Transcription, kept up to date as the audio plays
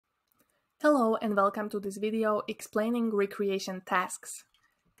Hello and welcome to this video explaining recreation tasks.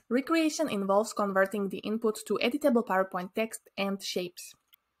 Recreation involves converting the input to editable PowerPoint text and shapes.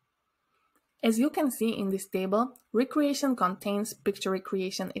 As you can see in this table, recreation contains picture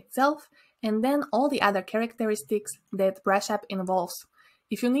recreation itself and then all the other characteristics that BrushUp involves.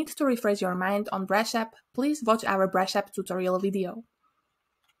 If you need to refresh your mind on BrushUp, please watch our BrushUp tutorial video.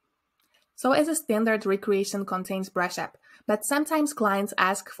 So as a standard, recreation contains BrushUp, but sometimes clients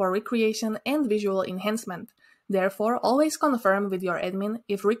ask for recreation and visual enhancement. Therefore, always confirm with your admin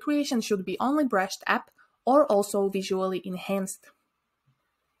if recreation should be only brushed up or also visually enhanced.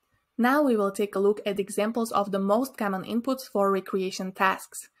 Now we will take a look at examples of the most common inputs for recreation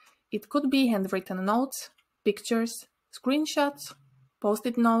tasks. It could be handwritten notes, pictures, screenshots,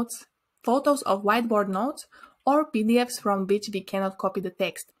 post-it notes, photos of whiteboard notes, or PDFs from which we cannot copy the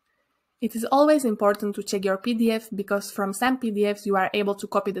text. It is always important to check your PDF because from some PDFs you are able to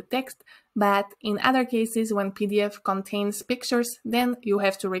copy the text, but in other cases when PDF contains pictures, then you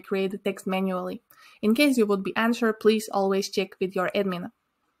have to recreate the text manually. In case you would be unsure, please always check with your admin.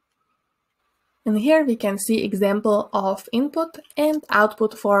 And here we can see example of input and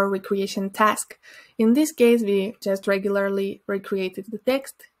output for recreation task. In this case, we just regularly recreated the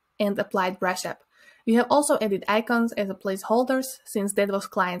text and applied BrushUp. We have also added icons as a placeholders since that was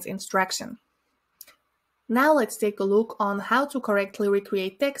client's instruction. Now let's take a look on how to correctly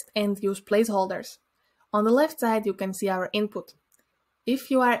recreate text and use placeholders. On the left side you can see our input.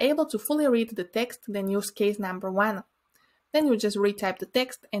 If you are able to fully read the text, then use case number 1. Then you just retype the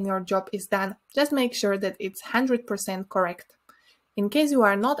text and your job is done. Just make sure that it's 100% correct. In case you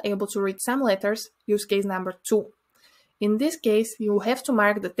are not able to read some letters, use case number 2. In this case, you have to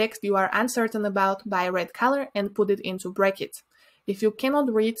mark the text you are uncertain about by red color and put it into brackets. If you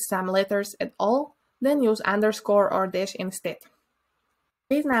cannot read some letters at all, then use underscore or dash instead.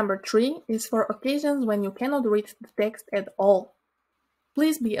 Case number 3 is for occasions when you cannot read the text at all.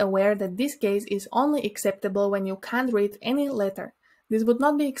 Please be aware that this case is only acceptable when you can't read any letter. This would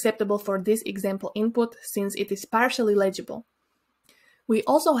not be acceptable for this example input since it is partially legible. We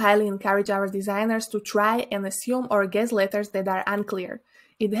also highly encourage our designers to try and assume or guess letters that are unclear.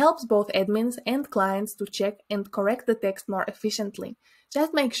 It helps both admins and clients to check and correct the text more efficiently.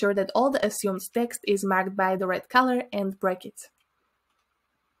 Just make sure that all the assumed text is marked by the red color and brackets.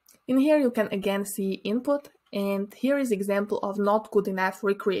 In here you can again see input, and here is example of not good enough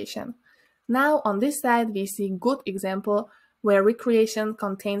recreation. Now on this side we see good example where recreation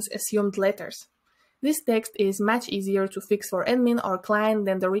contains assumed letters. This text is much easier to fix for admin or client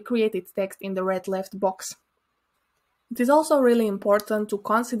than the recreated text in the red left box. It is also really important to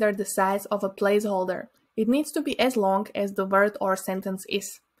consider the size of a placeholder. It needs to be as long as the word or sentence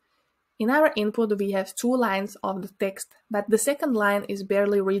is. In our input we have 2 lines of the text, but the second line is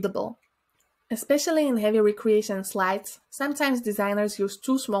barely readable. Especially in heavy recreation slides, sometimes designers use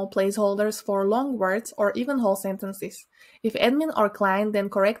too small placeholders for long words or even whole sentences. If admin or client then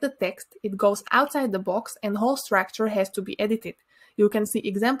correct the text, it goes outside the box and whole structure has to be edited. You can see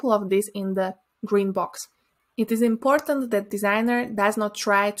example of this in the green box. It is important that designer does not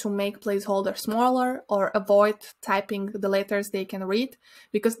try to make placeholders smaller or avoid typing the letters they can read,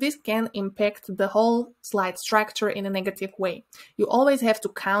 because this can impact the whole slide structure in a negative way. You always have to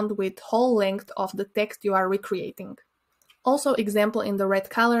count with whole length of the text you are recreating. Also, example in the red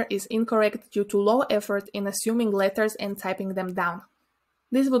color is incorrect due to low effort in assuming letters and typing them down.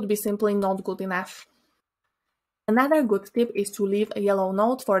 This would be simply not good enough. Another good tip is to leave a yellow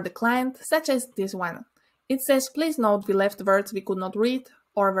note for the client, such as this one. It says, please note we left words we could not read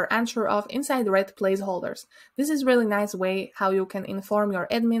or were unsure of inside red placeholders. This is really nice way how you can inform your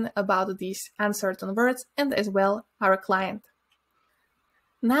admin about these uncertain words and as well our client.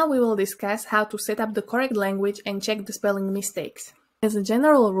 Now we will discuss how to set up the correct language and check the spelling mistakes. As a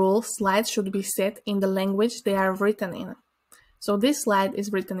general rule, slides should be set in the language they are written in. So this slide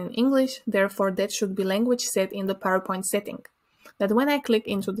is written in English, therefore that should be language set in the PowerPoint setting. But when I click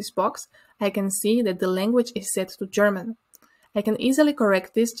into this box, I can see that the language is set to German. I can easily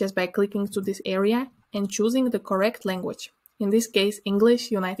correct this just by clicking to this area and choosing the correct language, in this case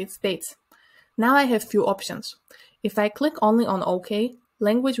English, United States. Now I have few options. If I click only on OK,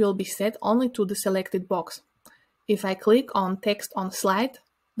 language will be set only to the selected box. If I click on text on slide,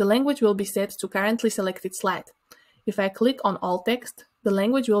 the language will be set to currently selected slide. If I click on all text, the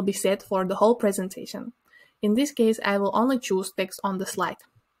language will be set for the whole presentation. In this case, I will only choose text on the slide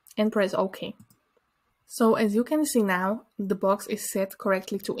and press OK. So as you can see now, the box is set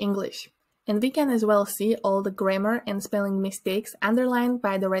correctly to English. And we can as well see all the grammar and spelling mistakes underlined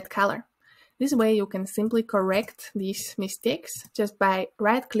by the red color. This way you can simply correct these mistakes just by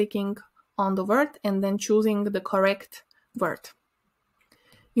right-clicking on the word and then choosing the correct word.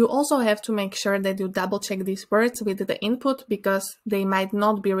 You also have to make sure that you double check these words with the input because they might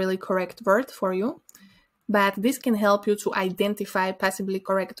not be really correct word for you, but this can help you to identify possibly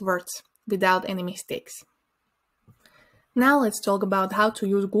correct words without any mistakes. Now let's talk about how to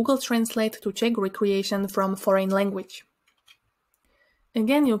use Google Translate to check recreation from foreign language.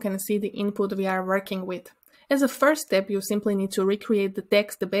 Again, you can see the input we are working with. As a first step, you simply need to recreate the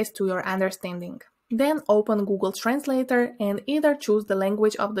text the best to your understanding. Then open Google Translator and either choose the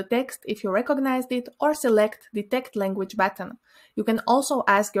language of the text if you recognized it or select Detect Language button. You can also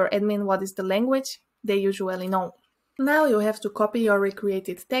ask your admin what is the language, they usually know. Now you have to copy your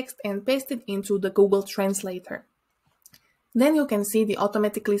recreated text and paste it into the Google Translator. Then you can see the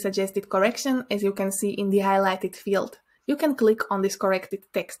automatically suggested correction as you can see in the highlighted field. You can click on this corrected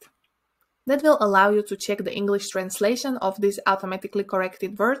text. That will allow you to check the English translation of these automatically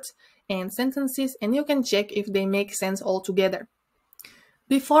corrected words and sentences, and you can check if they make sense altogether.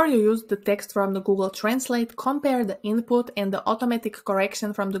 Before you use the text from the Google Translate, compare the input and the automatic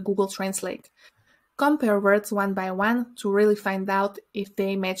correction from the Google Translate. Compare words one by one to really find out if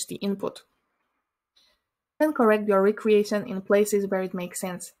they match the input. Then correct your recreation in places where it makes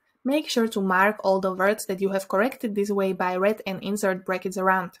sense. Make sure to mark all the words that you have corrected this way by red and insert brackets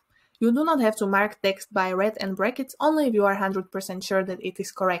around. You do not have to mark text by red and brackets only if you are 100% sure that it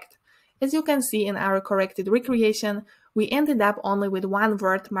is correct. As you can see in our corrected recreation, we ended up only with one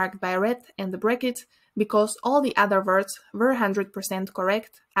word marked by red and the brackets because all the other words were 100%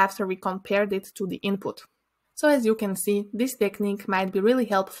 correct after we compared it to the input. So as you can see, this technique might be really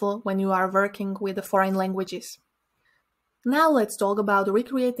helpful when you are working with the foreign languages. Now let's talk about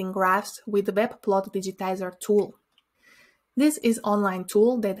recreating graphs with the Web Plot Digitizer tool. This is an online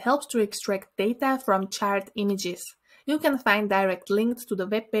tool that helps to extract data from chart images. You can find direct links to the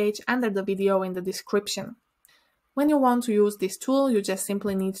web page under the video in the description. When you want to use this tool, you just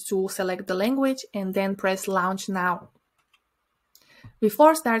simply need to select the language and then press Launch Now.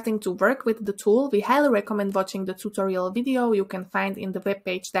 Before starting to work with the tool, we highly recommend watching the tutorial video you can find in the web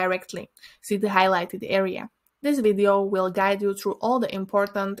page directly. See the highlighted area. This video will guide you through all the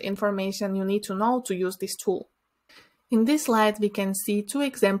important information you need to know to use this tool. In this slide, we can see two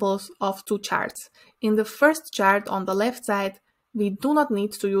examples of two charts. In the first chart on the left side, we do not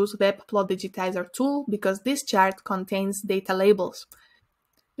need to use Web Plot Digitizer tool because this chart contains data labels.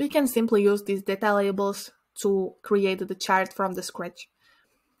 We can simply use these data labels to create the chart from the scratch.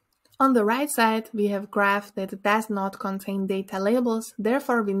 On the right side, we have a graph that does not contain data labels,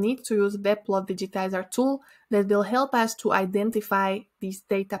 therefore we need to use Web Plot Digitizer tool that will help us to identify these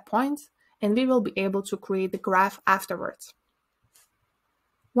data points, and we will be able to create the graph afterwards.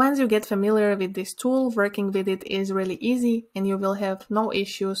 Once you get familiar with this tool, working with it is really easy and you will have no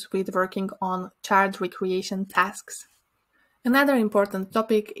issues with working on chart recreation tasks. Another important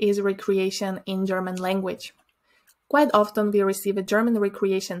topic is recreation in German language. Quite often we receive German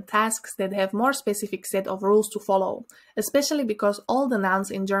recreation tasks that have more specific set of rules to follow, especially because all the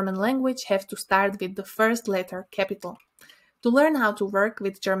nouns in German language have to start with the first letter capital. To learn how to work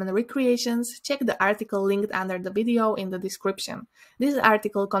with German recreations, check the article linked under the video in the description. This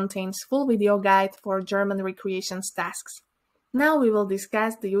article contains full video guide for German recreations tasks. Now we will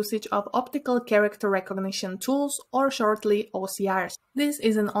discuss the usage of optical character recognition tools, or shortly OCRs. This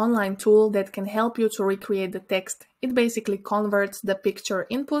is an online tool that can help you to recreate the text. It basically converts the picture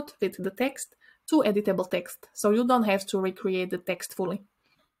input with the text to editable text, so you don't have to recreate the text fully.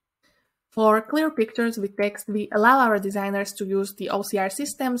 For clear pictures with text, we allow our designers to use the OCR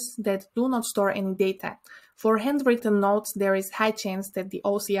systems that do not store any data. For handwritten notes, there is high chance that the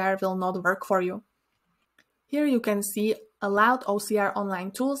OCR will not work for you. Here you can see allowed OCR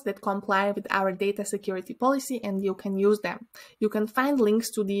online tools that comply with our data security policy, and you can use them. You can find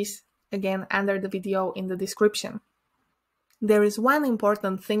links to these again under the video in the description. There is one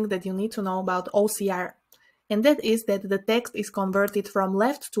important thing that you need to know about OCR, and that is that the text is converted from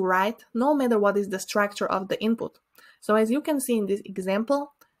left to right no matter what is the structure of the input. So as you can see in this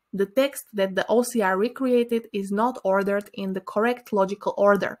example, the text that the OCR recreated is not ordered in the correct logical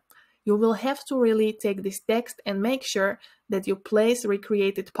order. You will have to really take this text and make sure that you place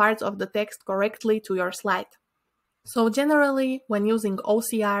recreated parts of the text correctly to your slide. So generally, when using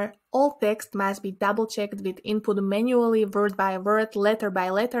OCR, all text must be double-checked with input manually, word by word, letter by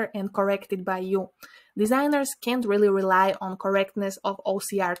letter, and corrected by you. Designers can't really rely on correctness of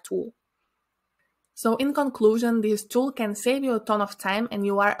OCR tool. So in conclusion, this tool can save you a ton of time and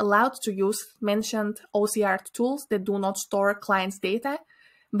you are allowed to use mentioned OCR tools that do not store client's data,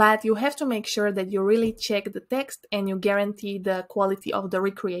 but you have to make sure that you really check the text and you guarantee the quality of the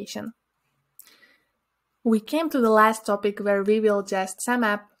recreation. We came to the last topic where we will just sum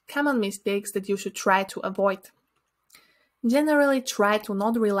up common mistakes that you should try to avoid. Generally, try to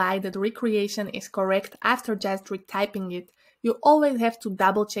not rely that recreation is correct after just retyping it. You always have to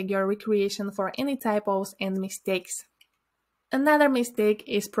double check your recreation for any typos and mistakes. Another mistake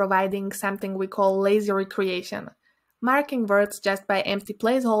is providing something we call lazy recreation, marking words just by empty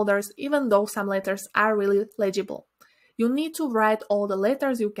placeholders even though some letters are really legible. You need to write all the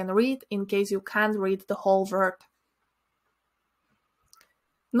letters you can read in case you can't read the whole word.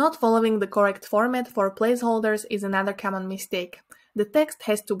 Not following the correct format for placeholders is another common mistake. The text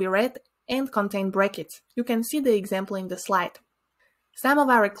has to be read and contain brackets. You can see the example in the slide. Some of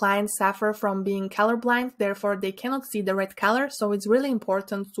our clients suffer from being colorblind, therefore they cannot see the red color, so it's really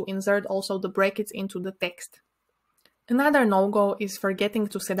important to insert also the brackets into the text. Another no-go is forgetting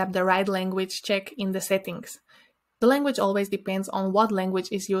to set up the right language check in the settings. The language always depends on what language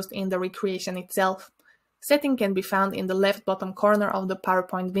is used in the recreation itself. Setting can be found in the left bottom corner of the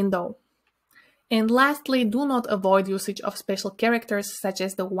PowerPoint window. And lastly, do not avoid usage of special characters such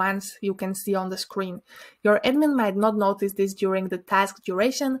as the ones you can see on the screen. Your admin might not notice this during the task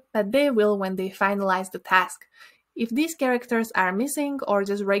duration, but they will when they finalize the task. If these characters are missing or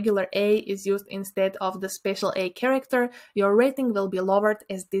just regular A is used instead of the special A character, your rating will be lowered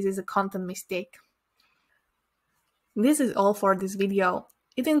as this is a content mistake. This is all for this video.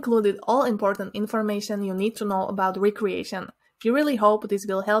 It included all important information you need to know about recreation. We really hope this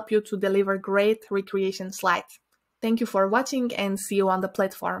will help you to deliver great recreation slides. Thank you for watching and see you on the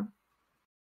platform.